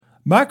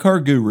My Car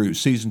Guru,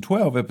 Season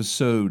 12,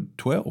 Episode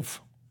 12.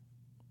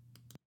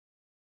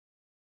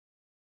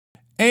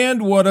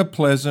 And what a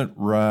pleasant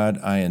ride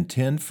I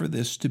intend for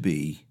this to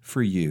be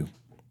for you.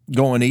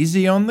 Going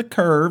easy on the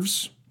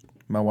curves.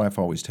 My wife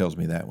always tells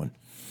me that one.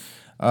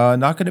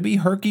 Not going to be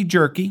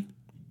herky-jerky.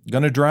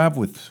 Going to drive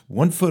with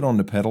 1 foot on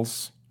the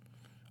pedals.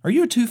 Are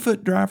you a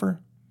 2-foot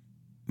driver?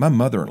 My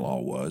mother-in-law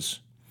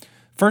was.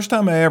 First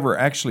time I ever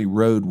actually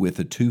rode with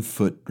a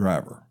 2-foot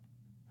driver.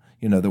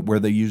 You know, where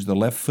they use the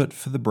left foot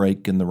for the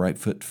brake and the right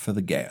foot for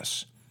the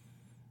gas.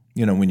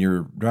 You know, when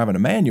you're driving a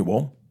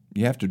manual,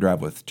 you have to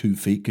drive with 2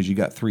 feet because you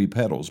got 3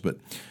 pedals. But,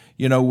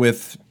 you know,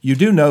 you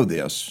do know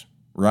this,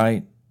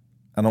 right?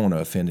 I don't want to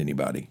offend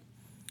anybody.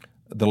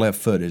 The left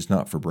foot is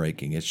not for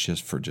braking. It's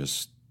just for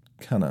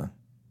kind of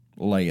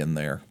laying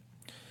there.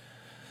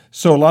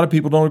 So a lot of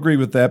people don't agree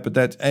with that,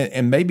 but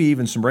and maybe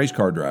even some race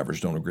car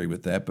drivers don't agree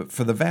with that. But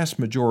for the vast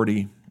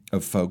majority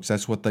of folks,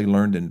 that's what they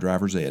learned in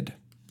driver's ed.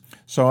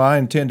 So I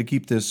intend to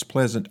keep this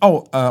pleasant.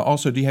 Oh,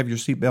 also, do you have your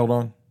seatbelt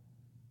on?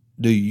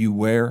 Do you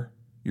wear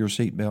your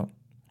seatbelt?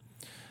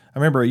 I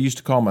remember I used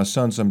to call my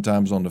son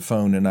sometimes on the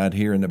phone, and I'd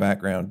hear in the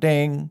background,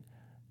 ding,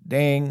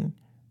 ding,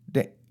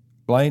 ding.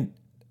 Blaine,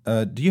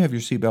 do you have your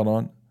seatbelt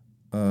on?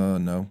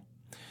 No.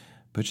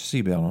 Put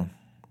your seatbelt on.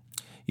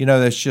 You know,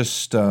 that's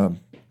just,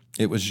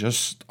 it was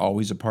just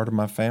always a part of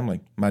my family.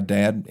 My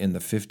dad in the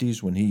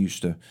 50s, when he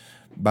used to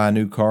buy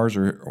new cars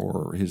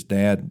or his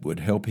dad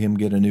would help him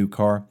get a new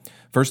car,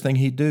 first thing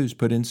he'd do is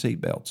put in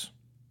seatbelts.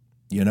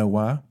 You know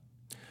why?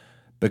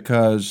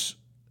 Because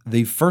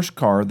the first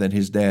car that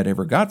his dad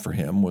ever got for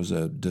him was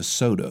a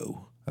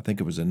DeSoto. I think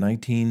it was a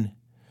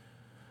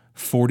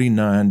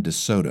 1949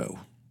 DeSoto.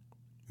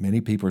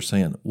 Many people are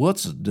saying,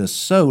 what's a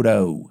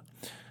DeSoto?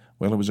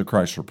 Well, it was a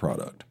Chrysler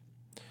product.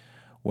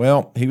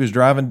 Well, he was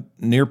driving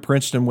near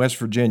Princeton, West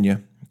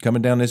Virginia,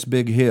 coming down this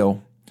big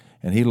hill,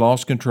 and he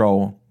lost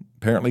control,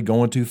 apparently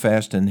going too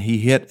fast, and he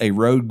hit a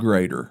road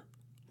grader.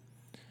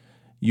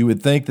 You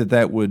would think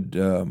that would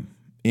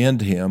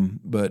end him,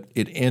 but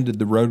it ended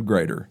the road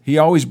grader. He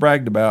always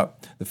bragged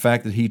about the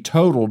fact that he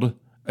totaled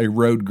a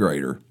road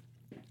grader.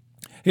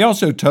 He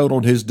also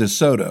totaled his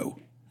DeSoto.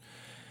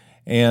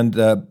 And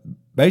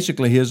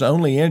basically his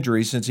only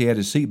injury since he had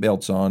his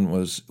seatbelts on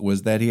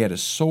was that he had a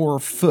sore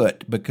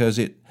foot because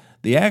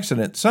the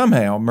accident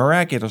somehow,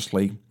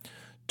 miraculously,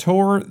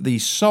 tore the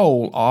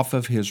sole off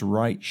of his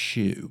right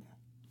shoe.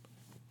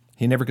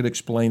 He never could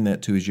explain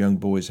that to his young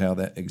boys how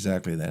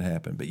exactly that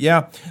happened. But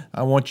yeah,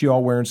 I want you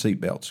all wearing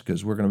seatbelts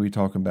because we're going to be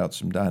talking about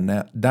some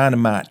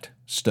dynamite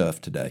stuff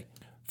today.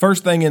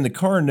 First thing in the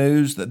car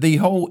news, the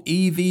whole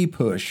EV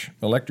push,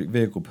 electric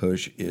vehicle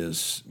push,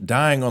 is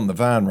dying on the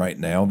vine right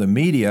now. The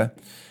media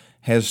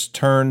has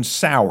turned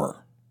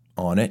sour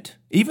on it.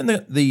 Even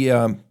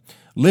the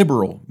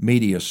liberal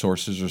media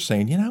sources are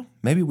saying, you know,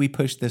 maybe we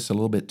pushed this a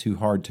little bit too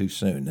hard too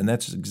soon. And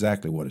that's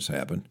exactly what has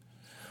happened.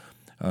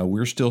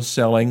 We're still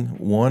selling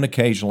one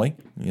occasionally,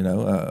 you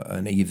know,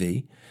 an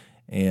EV.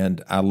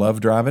 And I love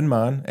driving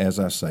mine, as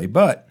I say.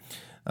 But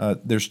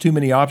there's too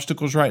many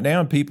obstacles right now,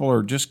 and people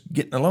are just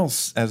getting a little,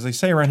 as they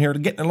say around here,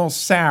 getting a little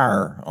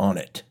sour on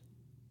it.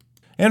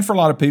 And for a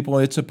lot of people,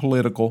 it's a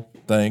political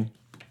thing.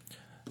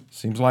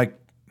 Seems like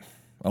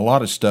a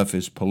lot of stuff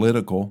is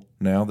political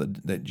now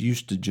that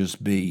used to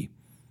just be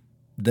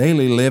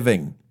daily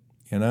living,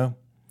 you know.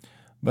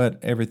 But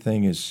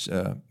everything is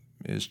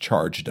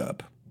charged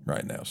up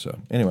right now.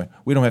 So anyway,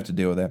 we don't have to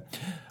deal with that.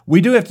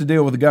 We do have to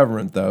deal with the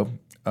government, though.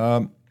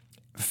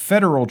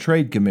 Federal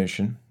Trade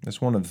Commission,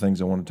 that's one of the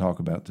things I want to talk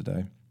about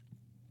today.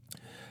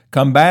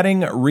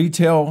 Combating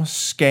auto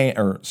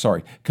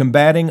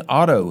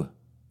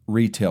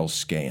retail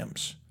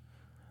scams.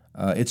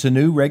 It's a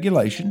new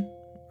regulation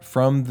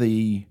from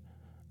the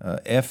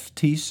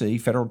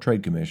FTC, Federal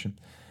Trade Commission.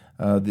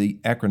 The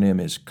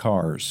acronym is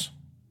CARS.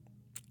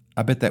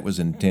 I bet that was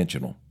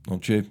intentional,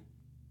 don't you?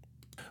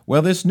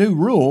 Well, this new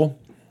rule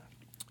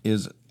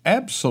is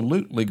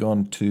absolutely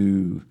going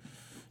to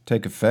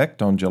take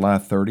effect on July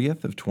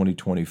 30th of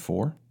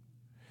 2024.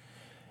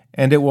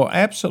 And it will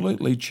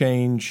absolutely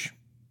change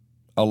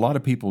a lot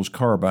of people's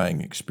car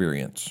buying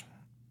experience.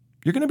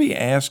 You're going to be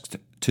asked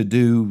to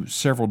do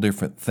several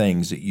different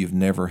things that you've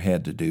never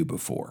had to do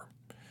before.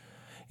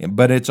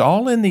 But it's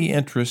all in the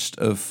interest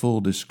of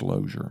full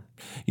disclosure.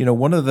 You know,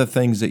 one of the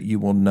things that you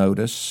will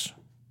notice,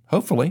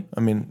 hopefully, I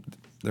mean,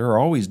 there are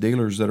always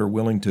dealers that are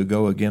willing to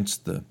go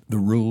against the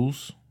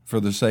rules for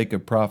the sake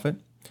of profit.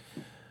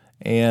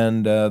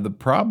 And the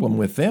problem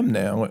with them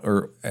now,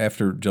 or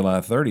after July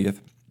 30th,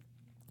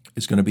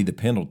 is going to be the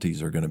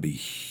penalties are going to be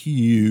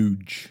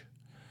huge.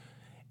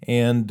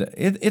 And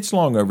it's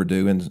long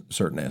overdue in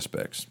certain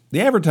aspects. The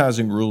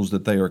advertising rules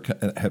that they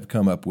have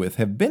come up with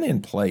have been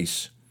in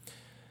place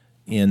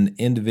in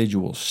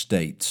individual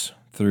states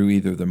through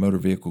either the Motor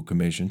Vehicle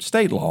Commission,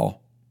 state law.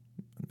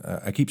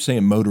 I keep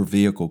saying Motor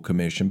Vehicle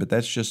Commission, but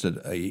that's just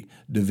a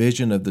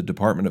division of the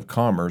Department of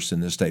Commerce in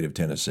the state of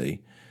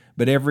Tennessee.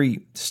 But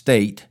every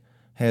state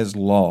has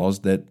laws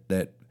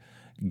that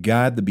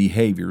guide the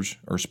behaviors,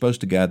 or are supposed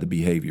to guide the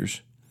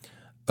behaviors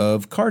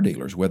of car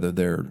dealers, whether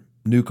they're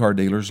new car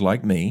dealers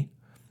like me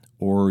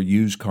or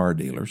used car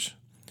dealers,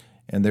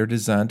 and they're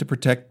designed to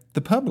protect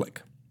the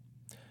public.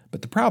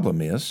 But the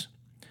problem is,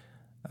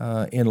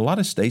 in a lot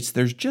of states,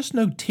 there's just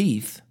no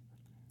teeth.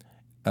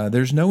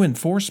 There's no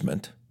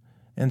enforcement,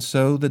 and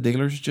so the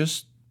dealers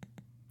just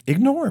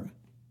ignore them.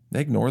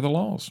 They ignore the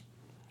laws.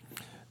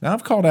 Now,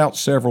 I've called out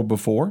several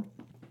before.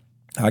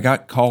 I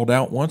got called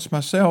out once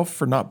myself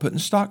for not putting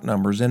stock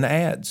numbers in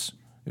ads.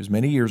 It was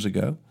many years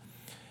ago,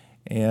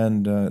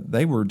 and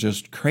they were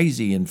just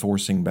crazy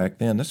enforcing back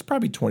then. That's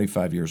probably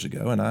 25 years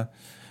ago, and I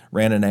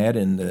ran an ad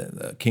in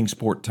the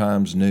Kingsport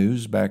Times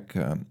News back.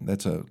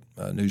 That's a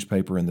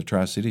newspaper in the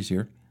Tri-Cities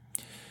here.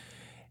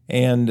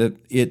 And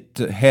it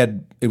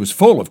was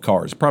full of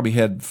cars. It probably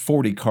had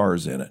 40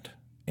 cars in it,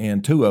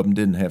 and 2 of them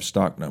didn't have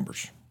stock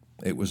numbers.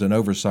 It was an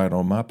oversight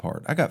on my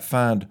part. I got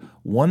fined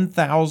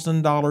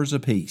 $1,000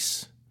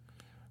 apiece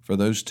for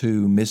those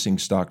 2 missing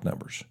stock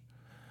numbers.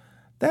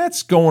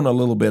 That's going a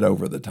little bit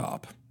over the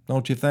top,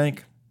 don't you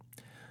think?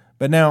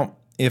 But now,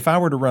 if I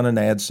were to run an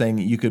ad saying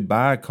you could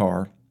buy a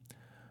car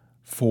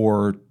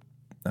for,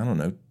 I don't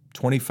know,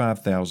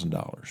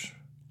 $25,000,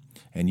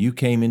 and you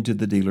came into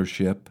the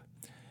dealership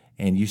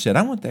and you said,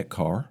 I want that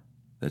car.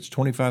 That's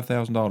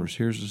 $25,000.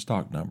 Here's the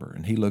stock number.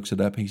 And he looks it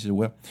up and he said,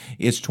 well,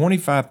 it's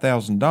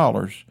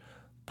 $25,000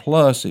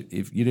 plus,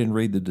 if you didn't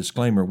read the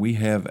disclaimer, we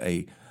have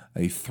a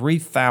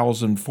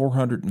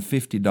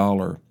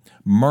 $3,450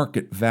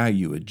 market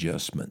value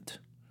adjustment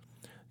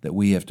that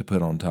we have to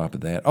put on top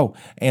of that. Oh,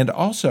 and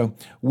also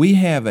we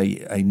have a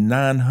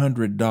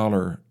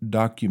 $900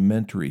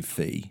 documentary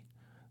fee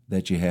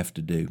that you have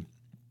to do.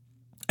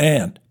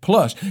 And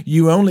plus,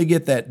 you only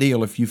get that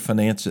deal if you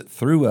finance it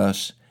through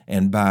us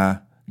and buy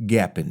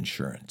gap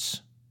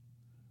insurance.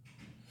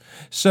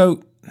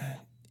 So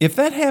if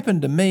that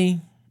happened to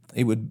me,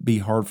 it would be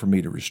hard for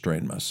me to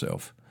restrain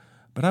myself.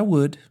 But I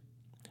would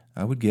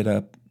get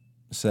up,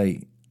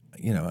 say,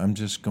 I'm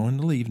just going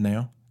to leave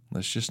now.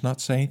 Let's just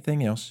not say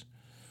anything else.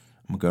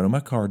 I'm going to go to my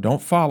car.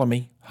 Don't follow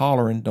me,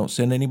 hollering. Don't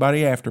send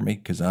anybody after me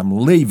because I'm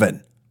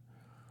leaving.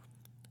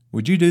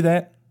 Would you do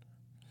that?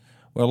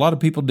 Well, a lot of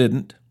people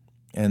didn't,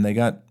 and they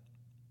got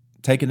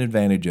taken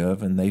advantage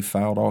of, and they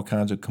filed all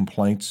kinds of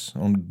complaints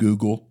on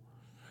Google,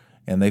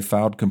 and they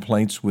filed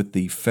complaints with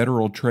the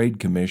Federal Trade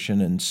Commission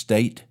and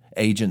state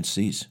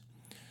agencies.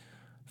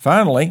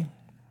 Finally,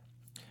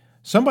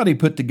 somebody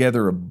put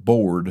together a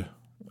board,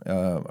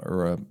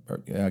 or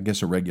I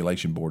guess a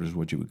regulation board is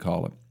what you would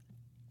call it.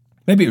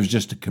 Maybe it was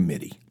just a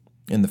committee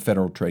in the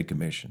Federal Trade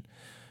Commission.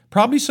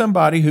 Probably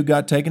somebody who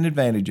got taken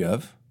advantage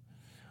of,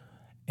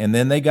 and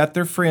then they got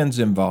their friends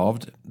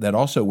involved that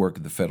also work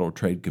at the Federal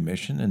Trade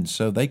Commission, and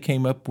so they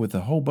came up with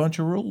a whole bunch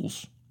of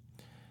rules.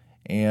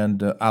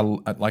 And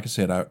like I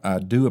said, I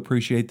do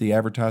appreciate the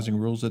advertising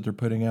rules that they're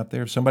putting out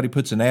there. If somebody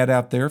puts an ad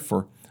out there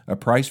for a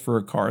price for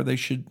a car, you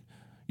should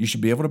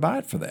be able to buy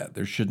it for that.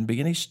 There shouldn't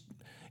be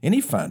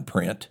any fine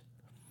print.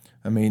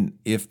 I mean,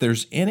 if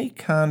there's any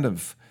kind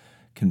of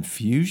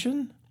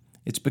confusion,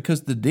 it's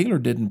because the dealer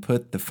didn't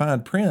put the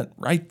fine print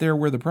right there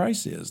where the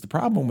price is. The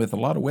problem with a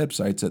lot of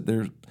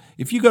websites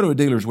if you go to a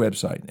dealer's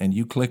website and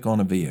you click on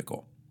a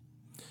vehicle,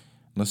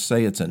 let's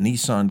say it's a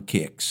Nissan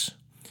Kicks,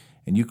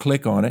 and you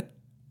click on it,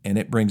 and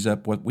it brings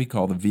up what we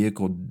call the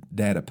vehicle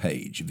data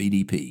page,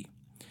 VDP.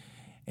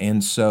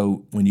 And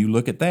so when you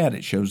look at that,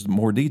 it shows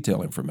more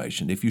detailed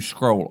information. If you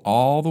scroll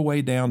all the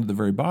way down to the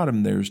very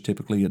bottom, there's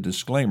typically a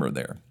disclaimer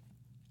there.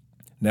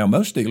 Now,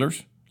 most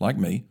dealers, like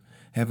me,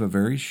 have a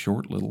very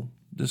short little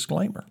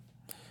disclaimer.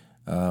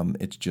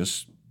 It's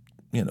just,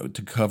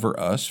 to cover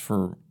us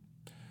for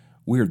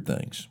weird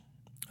things.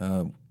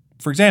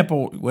 For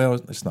example, well,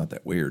 it's not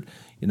that weird,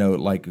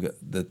 like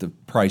that the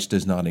price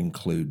does not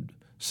include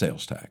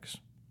sales tax,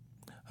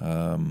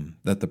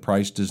 that the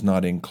price does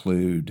not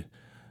include,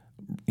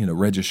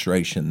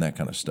 registration, that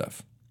kind of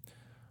stuff.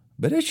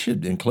 But it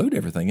should include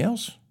everything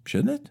else,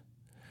 shouldn't it?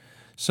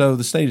 So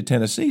the state of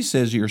Tennessee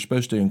says you're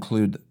supposed to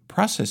include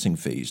processing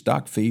fees,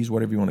 doc fees,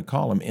 whatever you want to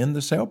call them, in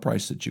the sale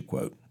price that you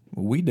quote.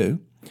 Well, we do.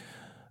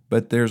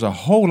 But there's a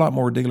whole lot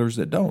more dealers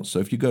that don't. So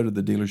if you go to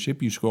the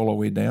dealership, you scroll all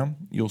the way down,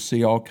 you'll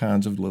see all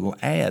kinds of little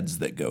ads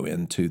that go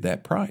into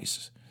that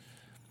price.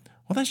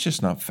 Well, that's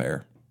just not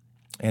fair.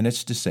 And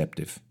it's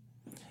deceptive.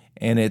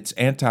 And it's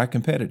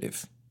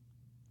anti-competitive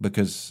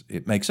because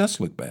it makes us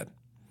look bad.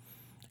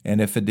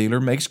 And if a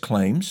dealer makes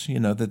claims,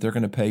 that they're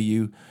going to pay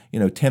you,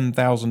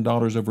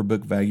 $10,000 over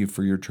book value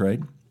for your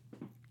trade,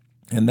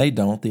 and they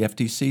don't, the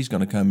FTC is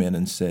going to come in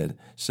and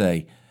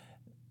say,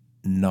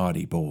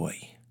 naughty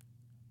boy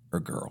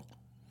or girl.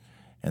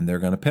 And they're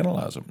going to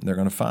penalize them. They're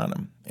going to fine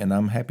them. And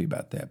I'm happy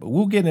about that. But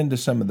we'll get into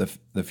some of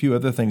the few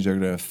other things that are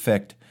going to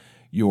affect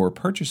your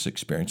purchase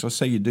experience. Let's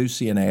say you do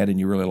see an ad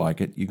and you really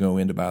like it. You go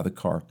in to buy the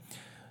car.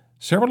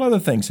 Several other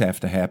things have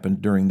to happen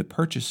during the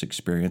purchase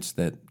experience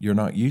that you're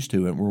not used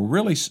to.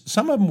 And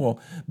some of them will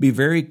be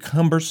very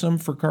cumbersome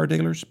for car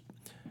dealers,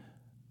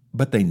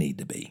 but they need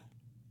to be.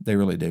 They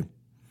really do.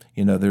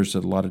 There's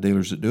a lot of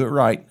dealers that do it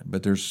right,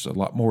 but there's a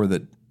lot more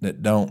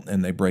that don't,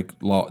 and they break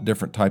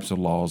different types of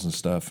laws and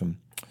stuff. And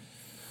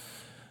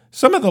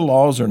Some of the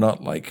laws are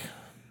not like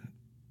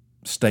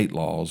state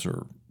laws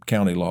or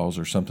county laws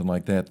or something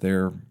like that.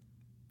 They're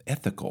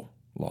ethical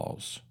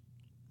laws.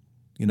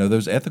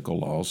 Those ethical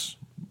laws,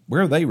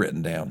 where are they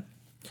written down?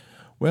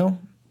 Well,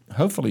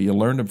 hopefully you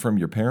learned them from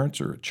your parents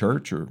or a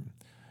church or,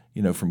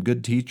 from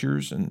good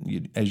teachers.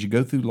 And as you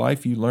go through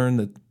life, you learn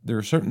that there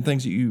are certain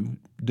things that you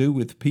do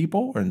with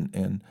people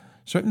and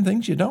certain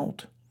things you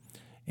don't.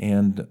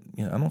 And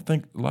I don't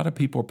think a lot of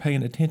people are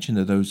paying attention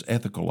to those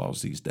ethical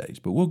laws these days.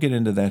 But we'll get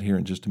into that here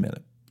in just a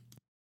minute.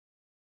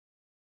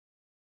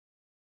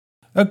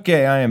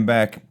 Okay, I am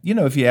back.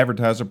 If you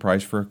advertise a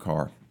price for a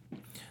car,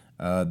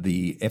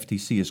 the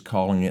FTC is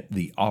calling it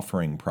the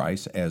offering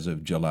price as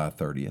of July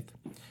 30th.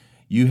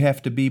 You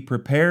have to be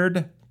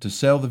prepared to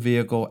sell the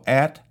vehicle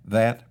at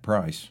that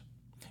price.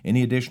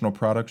 Any additional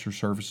products or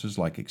services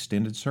like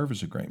extended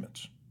service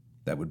agreements,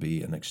 that would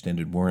be an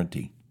extended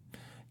warranty,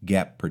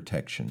 gap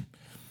protection,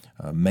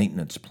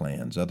 maintenance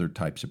plans, other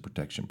types of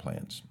protection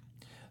plans,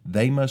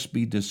 they must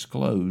be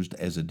disclosed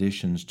as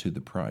additions to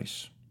the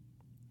price.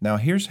 Now,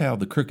 here's how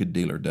the crooked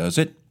dealer does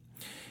it.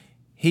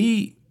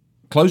 He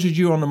closes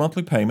you on the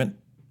monthly payment.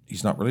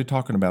 He's not really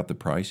talking about the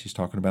price. He's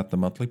talking about the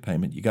monthly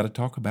payment. You got to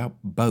talk about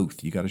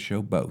both. You got to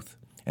show both.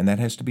 And that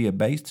has to be a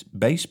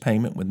base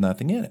payment with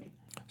nothing in it.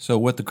 So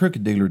what the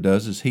crooked dealer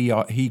does is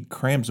he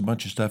crams a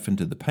bunch of stuff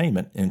into the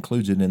payment,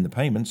 includes it in the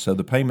payment. So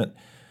the payment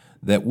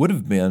that would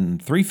have been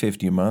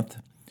 $350 a month,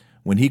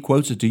 when he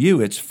quotes it to you,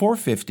 it's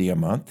 $450 a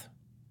month.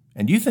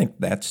 And you think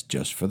that's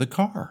just for the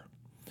car.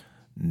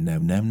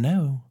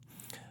 No.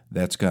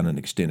 That's got an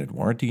extended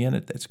warranty in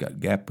it. That's got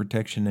gap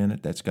protection in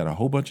it. That's got a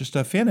whole bunch of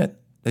stuff in it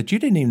that you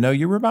didn't even know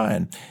you were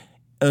buying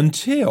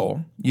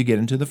until you get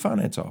into the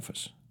finance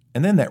office.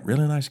 And then that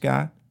really nice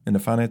guy in the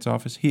finance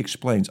office, he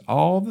explains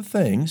all the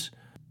things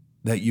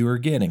that you are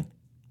getting.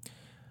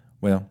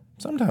 Well,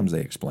 sometimes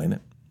they explain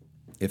it.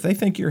 If they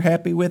think you're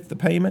happy with the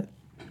payment,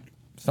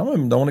 some of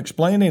them don't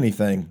explain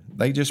anything.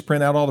 They just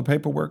print out all the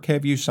paperwork,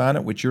 have you sign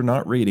it, which you're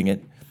not reading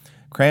it,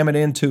 cram it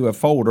into a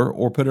folder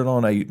or put it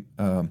on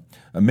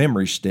a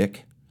memory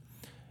stick,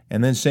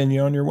 and then send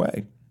you on your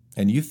way.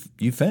 And you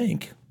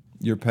think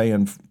you're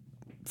paying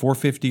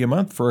 $450 a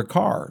month for a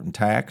car and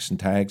tax and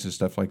tags and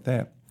stuff like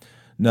that.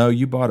 No,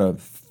 you bought a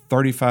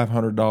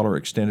 $3,500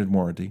 extended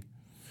warranty.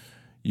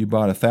 You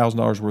bought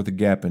 $1,000 worth of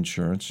gap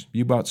insurance.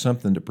 You bought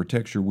something that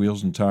protects your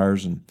wheels and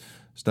tires and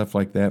stuff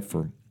like that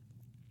for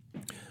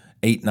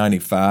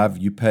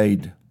 $895.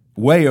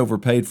 You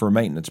overpaid for a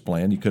maintenance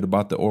plan. You could have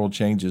bought the oil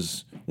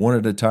changes one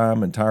at a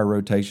time and tire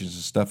rotations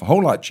and stuff a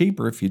whole lot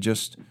cheaper if you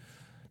just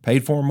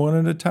paid for them one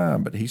at a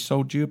time. But he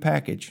sold you a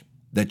package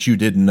that you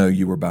didn't know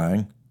you were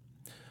buying.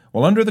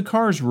 Well, under the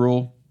CARS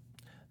rule,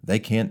 they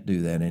can't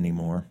do that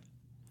anymore.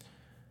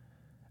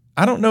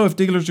 I don't know if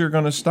dealers are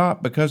going to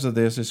stop because of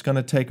this. It's going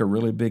to take a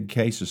really big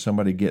case of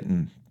somebody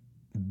getting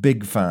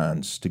big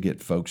fines to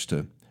get folks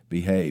to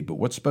behave. But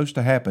what's supposed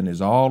to happen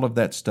is all of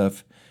that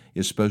stuff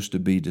is supposed to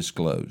be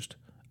disclosed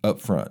up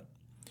front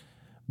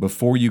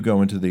before you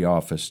go into the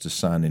office to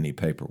sign any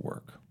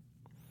paperwork.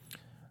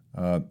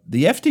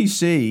 The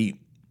FTC,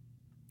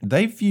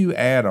 they view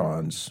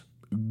add-ons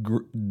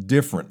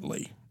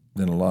differently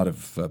than a lot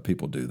of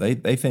people do.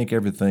 They think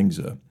everything's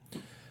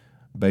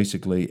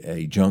basically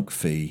a junk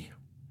fee.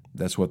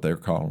 That's what they're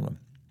calling them.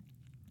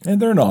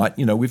 And they're not.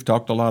 We've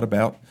talked a lot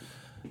about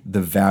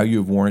the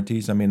value of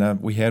warranties. I mean,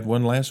 we had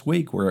one last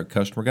week where a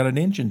customer got an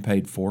engine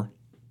paid for.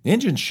 The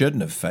engine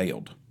shouldn't have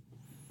failed.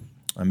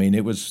 I mean,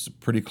 it was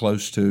pretty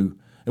close to,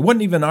 it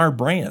wasn't even our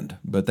brand,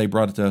 but they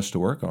brought it to us to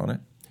work on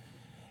it.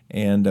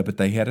 And but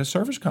they had a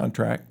service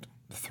contract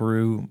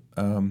through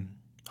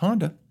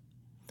Honda,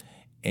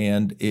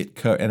 and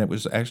it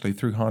was actually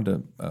through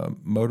Honda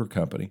Motor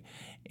Company.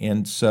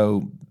 And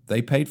so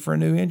they paid for a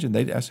new engine.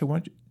 I said,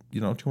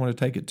 don't you want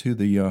to take it to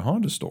the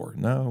Honda store?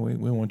 No,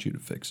 we want you to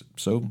fix it.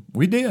 So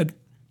we did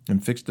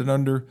and fixed it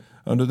under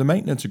the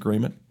maintenance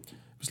agreement. It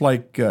was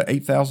like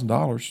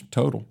 $8,000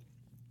 total.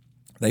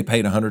 They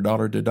paid a $100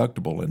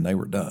 deductible and they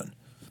were done.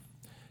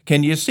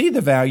 Can you see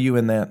the value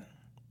in that?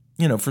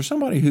 For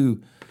somebody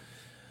who,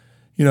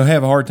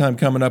 have a hard time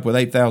coming up with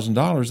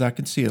 $8,000, I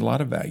can see a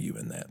lot of value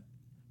in that.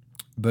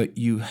 But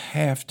you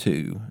have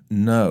to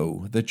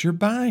know that you're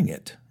buying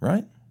it,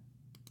 right?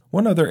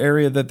 One other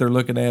area that they're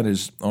looking at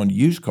is on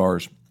used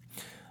cars.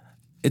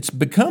 It's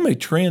become a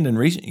trend in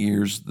recent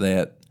years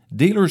that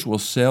dealers will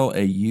sell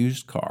a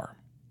used car,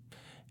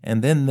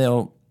 and then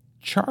they'll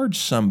charge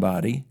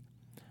somebody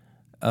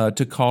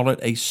to call it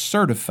a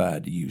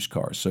certified used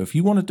car. So if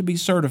you want it to be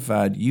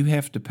certified, you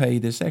have to pay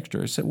this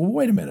extra. I said, well,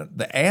 wait a minute.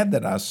 The ad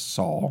that I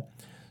saw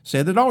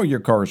said that all your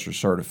cars are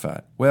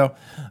certified. Well,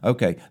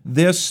 okay,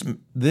 this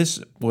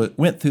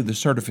went through the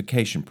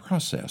certification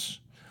process,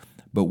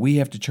 but we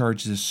have to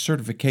charge this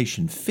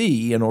certification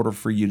fee in order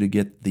for you to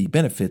get the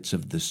benefits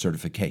of the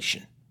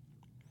certification.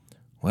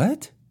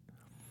 What?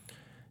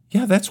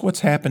 Yeah, that's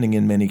what's happening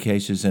in many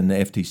cases, and the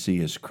FTC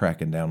is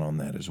cracking down on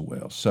that as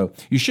well. So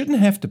you shouldn't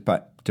have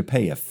to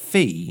pay a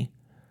fee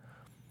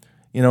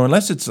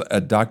Unless it's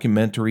a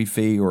documentary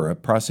fee or a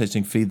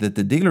processing fee that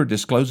the dealer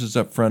discloses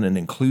up front and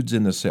includes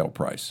in the sale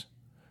price.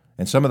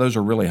 And some of those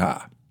are really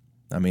high.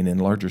 I mean, in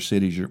larger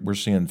cities, we're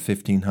seeing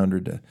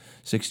 $1,500 to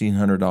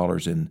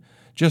 $1,600 in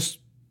just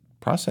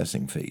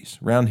processing fees.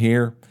 Around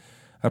here,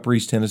 Upper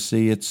East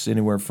Tennessee, it's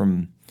anywhere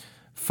from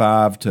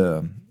 $500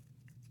 to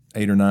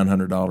 $800 or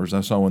 $900. I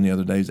saw one the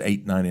other day is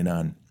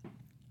 $899.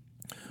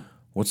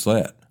 What's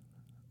that?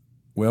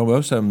 Well,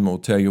 most of them will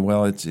tell you,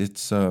 well, it's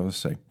let's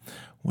see,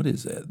 what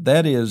is that?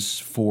 That is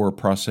for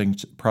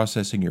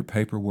processing your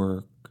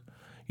paperwork.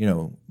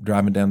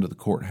 Driving down to the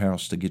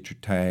courthouse to get your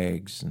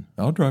tags. And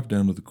I'll drive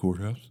down to the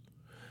courthouse.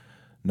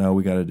 No,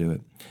 we got to do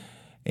it.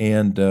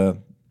 And,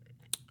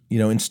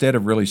 instead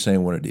of really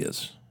saying what it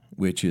is,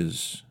 which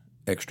is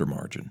extra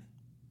margin,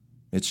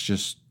 it's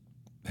just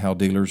how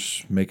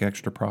dealers make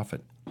extra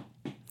profit.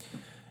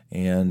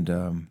 And,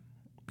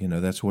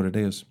 that's what it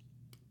is.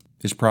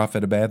 Is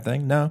profit a bad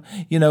thing? No.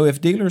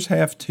 If dealers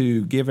have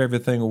to give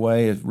everything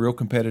away, a real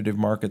competitive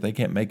market, they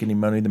can't make any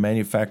money. The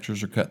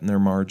manufacturers are cutting their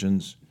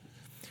margins.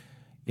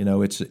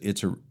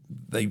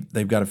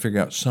 They've got to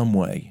figure out some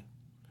way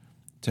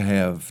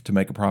to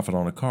make a profit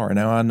on a car.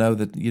 Now I know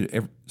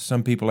that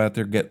some people out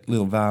there get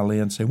little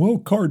violins saying, "Well,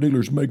 car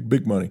dealers make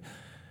big money."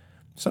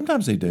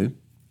 Sometimes they do.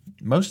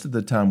 Most of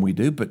the time we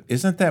do, but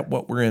isn't that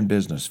what we're in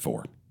business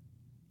for?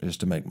 Is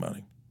to make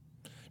money,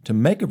 to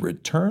make a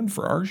return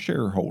for our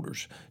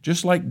shareholders,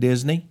 just like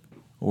Disney,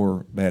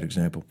 or bad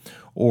example,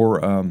 or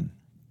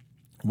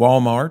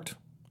Walmart,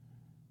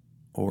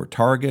 or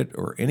Target,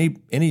 or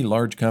any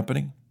large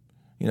company.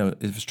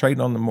 If it's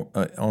trading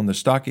on the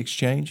stock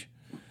exchange,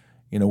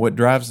 what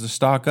drives the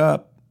stock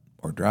up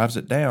or drives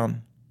it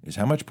down is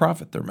how much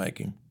profit they're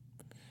making.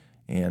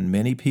 And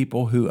many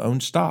people who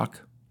own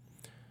stock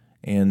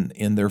and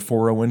in their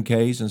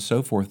 401ks and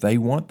so forth, they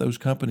want those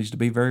companies to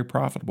be very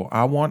profitable.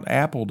 I want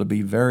Apple to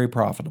be very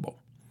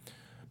profitable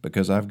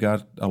because I've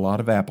got a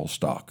lot of Apple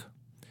stock.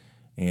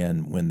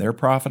 And when they're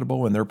profitable,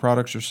 when their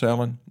products are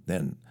selling,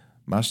 then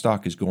my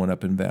stock is going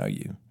up in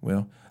value.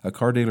 Well, a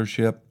car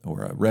dealership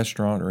or a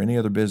restaurant or any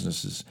other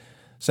businesses,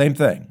 same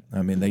thing.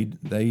 I mean,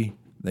 they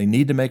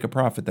need to make a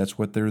profit. That's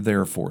what they're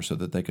there for, so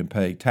that they can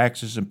pay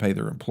taxes and pay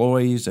their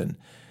employees and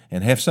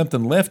have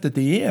something left at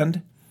the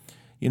end,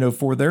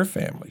 for their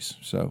families.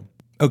 So,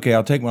 okay,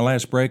 I'll take my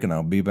last break and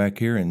I'll be back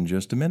here in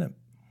just a minute.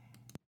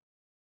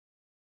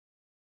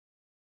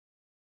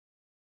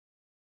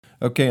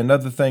 Okay,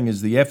 another thing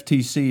is the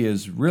FTC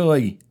is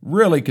really,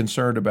 really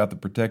concerned about the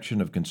protection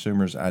of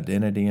consumers'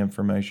 identity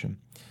information.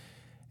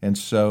 And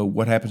so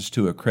what happens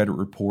to a credit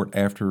report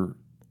after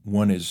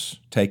one is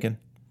taken?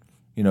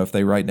 If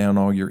they write down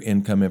all your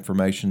income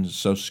information,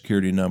 social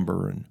security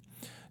number and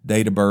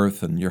date of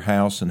birth and your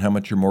house and how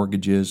much your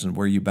mortgage is and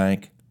where you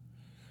bank,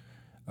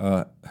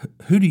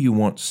 who do you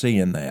want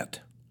seeing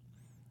that?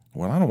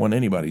 Well, I don't want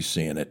anybody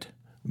seeing it,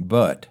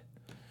 but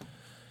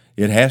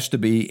it has to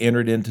be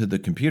entered into the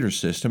computer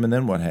system, and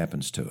then what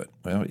happens to it?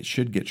 Well, it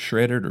should get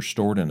shredded or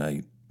stored in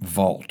a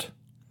vault.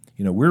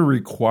 We're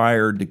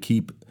required to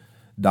keep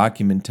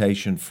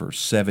documentation for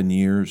 7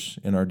 years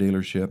in our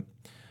dealership,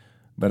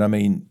 but I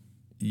mean,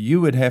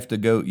 you'd have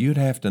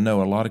to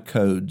know a lot of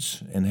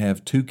codes and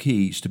have 2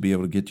 keys to be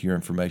able to get to your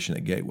information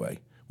at Gateway.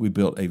 We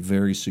built a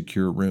very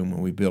secure room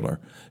when we built our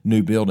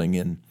new building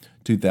in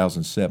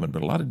 2007,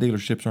 but a lot of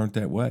dealerships aren't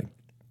that way.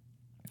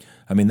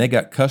 I mean, they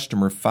got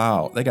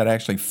they got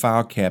actually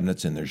file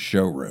cabinets in their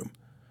showroom.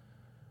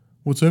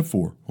 What's that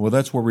for? Well,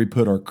 that's where we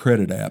put our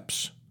credit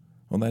apps.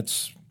 Well,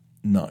 that's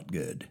not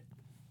good.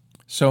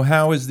 So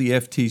how is the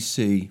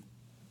FTC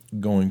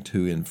going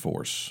to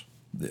enforce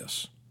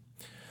this?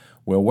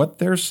 Well, what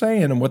they're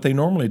saying and what they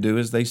normally do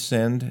is they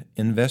send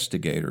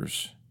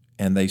investigators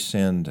and they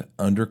send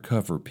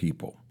undercover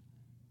people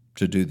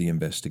to do the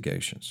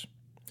investigations.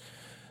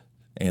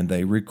 And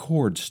they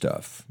record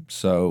stuff.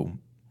 So,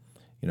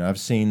 I've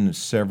seen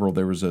several.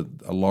 There was a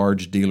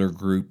large dealer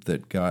group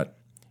that got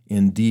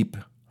in deep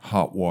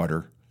hot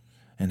water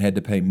and had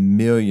to pay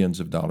millions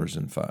of dollars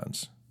in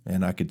fines.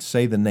 And I could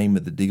say the name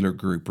of the dealer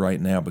group right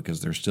now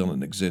because they're still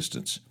in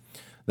existence.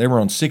 They were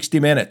on 60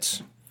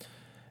 Minutes.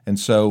 And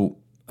so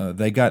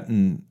they got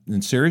in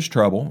serious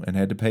trouble and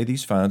had to pay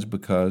these fines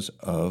because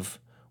of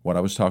what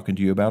I was talking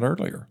to you about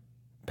earlier,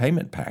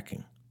 payment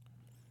packing,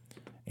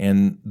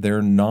 and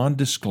their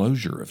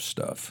non-disclosure of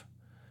stuff.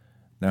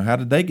 Now, how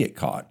did they get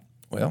caught?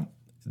 Well,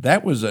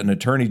 that was an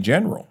attorney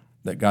general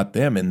that got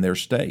them in their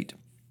state,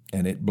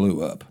 and it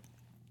blew up.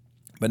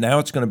 But now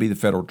it's going to be the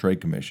Federal Trade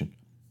Commission.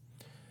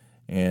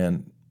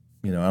 And,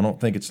 I don't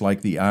think it's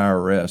like the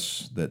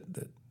IRS that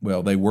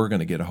they were going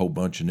to get a whole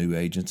bunch of new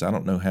agents. I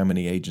don't know how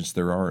many agents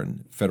there are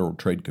in Federal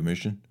Trade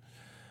Commission.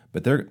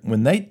 But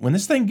when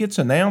this thing gets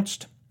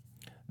announced,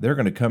 they're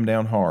going to come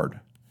down hard.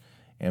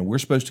 And we're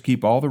supposed to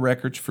keep all the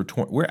records for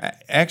we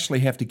actually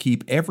have to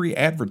keep every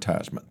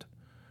advertisement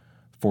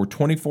for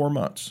 24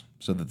 months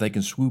so that they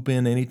can swoop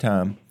in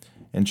anytime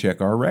and check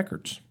our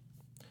records.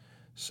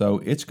 So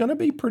it's going to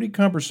be pretty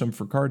cumbersome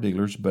for car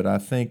dealers, but I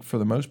think for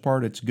the most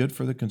part it's good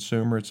for the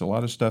consumer. It's a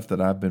lot of stuff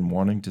that I've been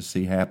wanting to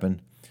see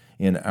happen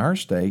in our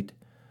state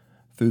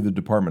through the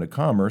Department of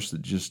Commerce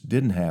that just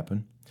didn't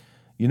happen.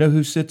 You know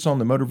who sits on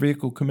the Motor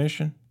Vehicle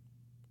Commission?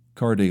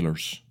 Car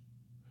dealers.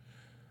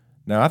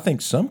 Now, I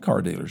think some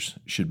car dealers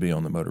should be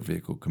on the Motor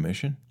Vehicle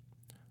Commission,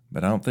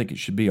 but I don't think it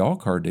should be all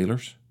car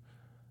dealers.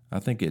 I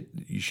think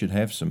you should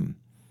have some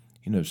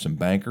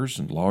bankers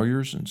and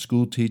lawyers and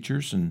school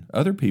teachers and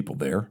other people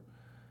there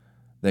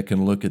that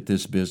can look at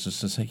this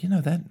business and say,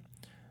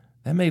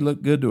 that may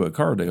look good to a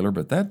car dealer,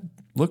 but that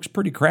looks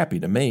pretty crappy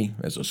to me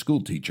as a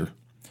school teacher.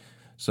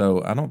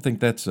 So I don't think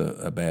that's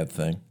a bad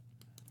thing.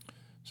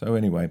 So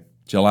anyway,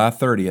 July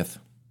 30th,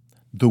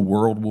 the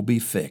world will be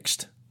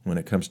fixed when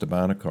it comes to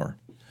buying a car.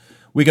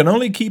 We can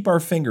only keep our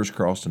fingers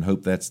crossed and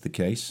hope that's the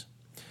case.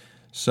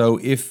 So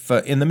if,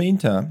 in the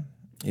meantime,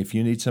 if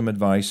you need some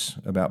advice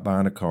about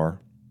buying a car,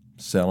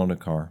 selling a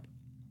car,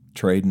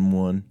 trading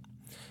one,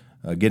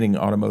 getting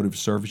automotive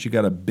service, you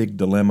got a big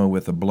dilemma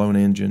with a blown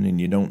engine and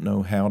you don't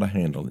know how to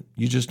handle it.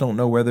 You just don't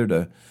know whether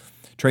to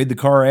trade the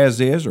car as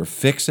is or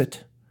fix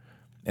it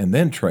and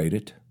then trade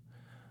it.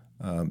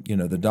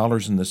 The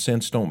dollars and the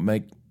cents don't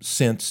make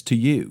sense to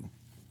you.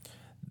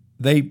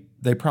 They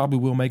probably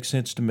will make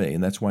sense to me,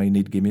 and that's why you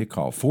need to give me a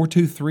call.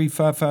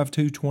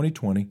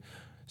 423-552-2020.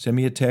 Send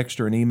me a text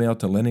or an email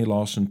to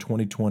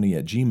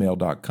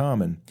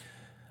lennylawson2020@gmail.com, and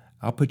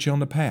I'll put you on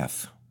the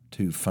path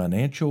to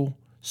financial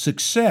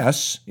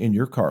success in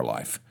your car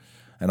life.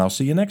 And I'll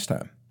see you next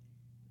time.